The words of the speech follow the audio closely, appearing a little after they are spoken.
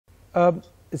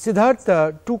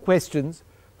Siddharth, two questions.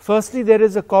 Firstly, there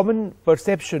is a common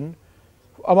perception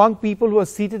among people who are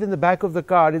seated in the back of the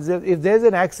car is that if there's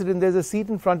an accident, there's a seat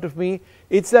in front of me,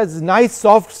 it's a nice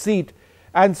soft seat,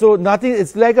 and so nothing,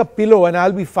 it's like a pillow and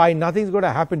I'll be fine, nothing's going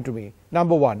to happen to me,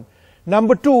 number one.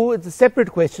 Number two, it's a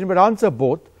separate question, but answer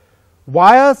both.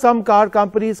 Why are some car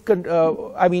companies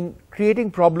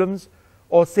creating problems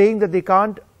or saying that they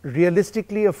can't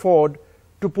realistically afford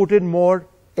to put in more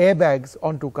airbags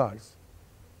onto cars?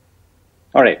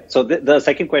 All right. So the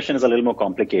second question is a little more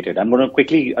complicated. I'm going to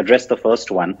quickly address the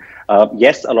first one.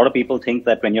 Yes, a lot of people think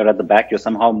that when you're at the back, you're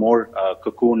somehow more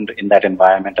cocooned in that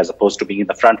environment as opposed to being in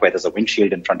the front where there's a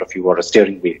windshield in front of you or a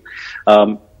steering wheel.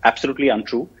 Absolutely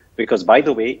untrue. Because, by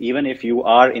the way, even if you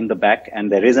are in the back and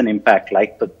there is an impact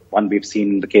like the one we've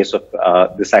seen in the case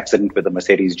of this accident with the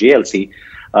Mercedes GLC,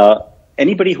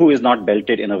 anybody who is not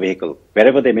belted in a vehicle,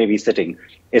 wherever they may be sitting,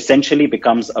 essentially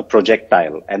becomes a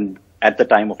projectile and at the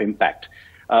time of impact.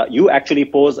 You actually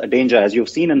pose a danger, as you've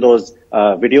seen in those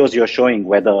videos you're showing,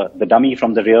 where the dummy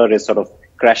from the rear is sort of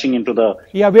crashing into the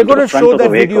Yeah, we're going to show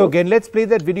that video again. Let's play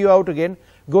that video out again.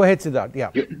 Go ahead, Siddharth. Yeah.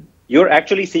 You're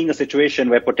actually seeing a situation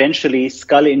where potentially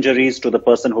skull injuries to the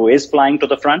person who is flying to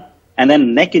the front and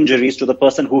then neck injuries to the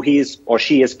person who he is or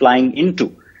she is flying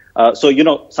into. So, you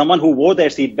know, someone who wore their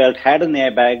seatbelt, had an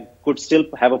airbag, could still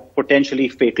have a potentially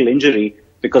fatal injury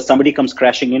because somebody comes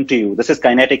crashing into you. This is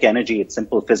kinetic energy. It's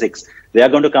simple physics. They are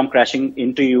going to come crashing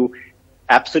into you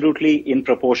absolutely in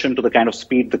proportion to the kind of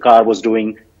speed the car was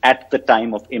doing at the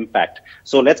time of impact.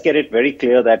 So let's get it very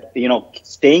clear that, you know,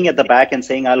 staying at the back and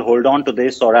saying, I'll hold on to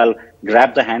this or I'll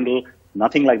grab the handle,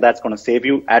 nothing like that's going to save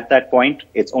you. At that point,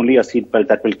 it's only a seatbelt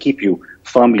that will keep you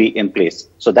firmly in place.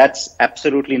 So that's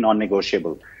absolutely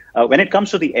non-negotiable. When it comes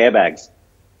to the airbags,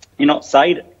 you know,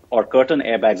 side or curtain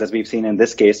airbags, as we've seen in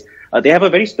this case, they have a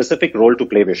very specific role to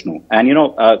play, Vishnu. And, you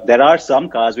know, there are some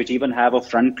cars which even have a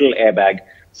frontal airbag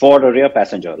for a rear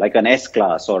passenger, like an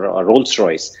S-Class or a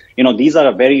Rolls-Royce. You know, these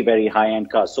are very, very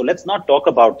high-end cars. So let's not talk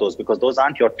about those because those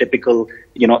aren't your typical,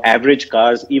 you know, average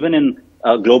cars, even in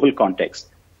a global context.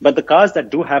 But the cars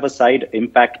that do have a side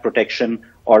impact protection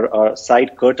or a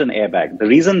side curtain airbag, the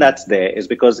reason that's there is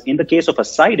because in the case of a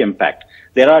side impact,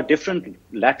 there are different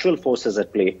lateral forces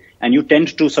at play, and you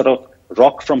tend to sort of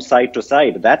rock from side to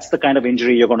side. That's the kind of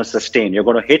injury you're going to sustain. You're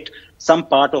going to hit some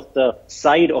part of the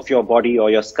side of your body or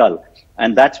your skull.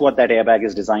 And that's what that airbag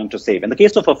is designed to save. In the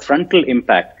case of a frontal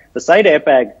impact, the side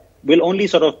airbag will only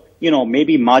sort of, you know,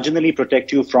 maybe marginally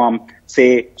protect you from,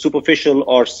 say, superficial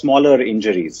or smaller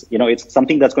injuries. You know, it's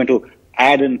something that's going to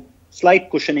add a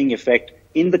slight cushioning effect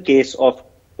in the case of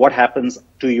what happens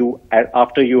to you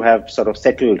after you have sort of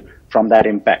settled from that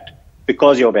impact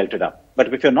because you're belted up.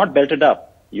 But if you're not belted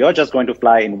up, you're just going to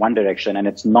fly in one direction and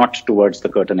it's not towards the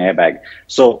curtain airbag.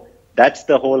 So that's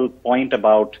the whole point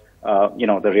about you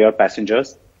know, the rear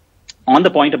passengers. On the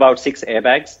point about 6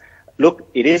 airbags, look,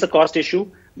 it is a cost issue,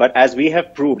 but as we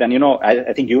have proved, and you know,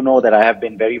 I think you know that I have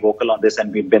been very vocal on this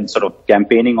and we've been sort of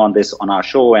campaigning on this on our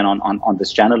show and on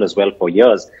this channel as well for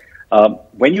years.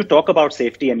 When you talk about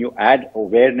safety and you add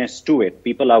awareness to it,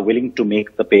 people are willing to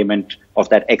make the payment of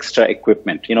that extra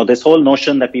equipment. You know, this whole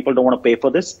notion that people don't want to pay for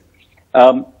this,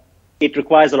 it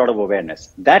requires a lot of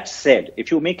awareness. That said,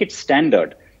 if you make it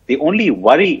standard, the only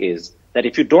worry is that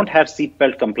if you don't have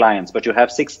seatbelt compliance, but you have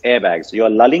 6 airbags, you're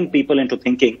lulling people into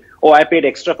thinking, oh, I paid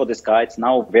extra for this car, it's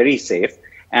now very safe.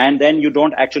 And then you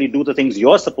don't actually do the things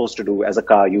you're supposed to do as a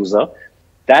car user.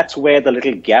 That's where the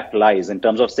little gap lies in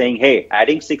terms of saying, hey,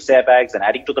 adding 6 airbags and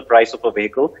adding to the price of a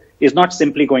vehicle is not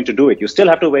simply going to do it. You still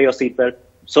have to wear your seatbelt.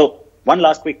 So one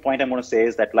last quick point I'm going to say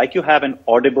is that like you have an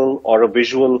audible or a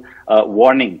visual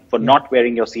warning for not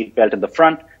wearing your seatbelt in the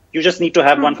front, you just need to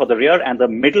have one for the rear, and the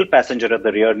middle passenger at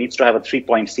the rear needs to have a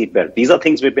 3-point seatbelt. These are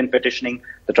things we've been petitioning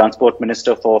the transport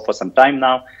minister for some time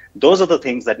now. Those are the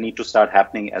things that need to start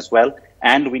happening as well.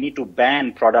 And we need to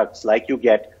ban products like you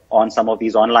get on some of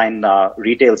these online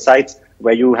retail sites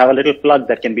where you have a little plug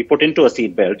that can be put into a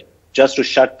seatbelt just to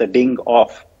shut the ding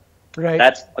off. Right.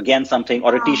 That's again something,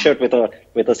 or a T-shirt with a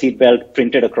seatbelt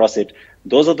printed across it.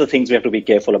 Those are the things we have to be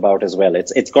careful about as well.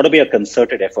 It's got to be a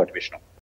concerted effort, Vishnu.